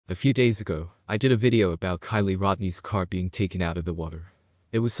A few days ago, I did a video about Kiely Rodni's car being taken out of the water.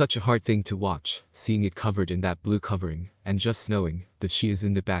 It was such a hard thing to watch, seeing it covered in that blue covering, and just knowing that she is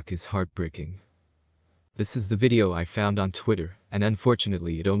in the back is heartbreaking. This is the video I found on Twitter, and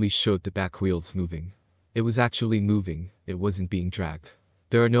unfortunately it only showed the back wheels moving. It was actually moving, it wasn't being dragged.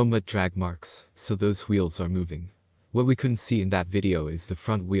 There are no mud drag marks, so those wheels are moving. What we couldn't see in that video is the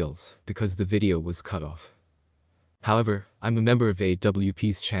front wheels, because the video was cut off. However, I'm a member of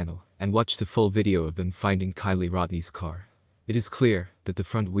AWP's channel, and watched the full video of them finding Kiely Rodni's car. It is clear that the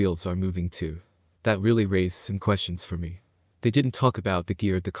front wheels are moving too. That really raised some questions for me. They didn't talk about the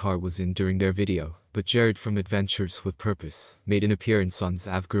gear the car was in during their video, but Jared from Adventures with Purpose made an appearance on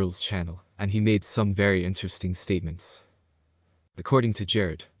Zavgirl's channel, and he made some very interesting statements. According to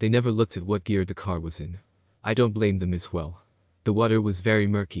Jared, they never looked at what gear the car was in. I don't blame them as well. The water was very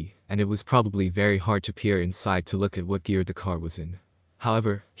murky, and it was probably very hard to peer inside to look at what gear the car was in.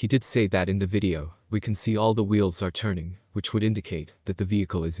 However, he did say that in the video, we can see all the wheels are turning, which would indicate that the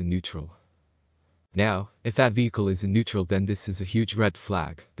vehicle is in neutral. Now, if that vehicle is in neutral, then this is a huge red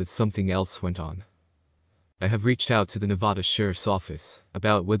flag that something else went on. I have reached out to the Nevada Sheriff's Office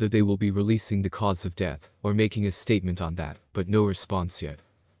about whether they will be releasing the cause of death or making a statement on that, but no response yet.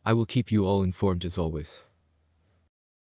 I will keep you all informed as always.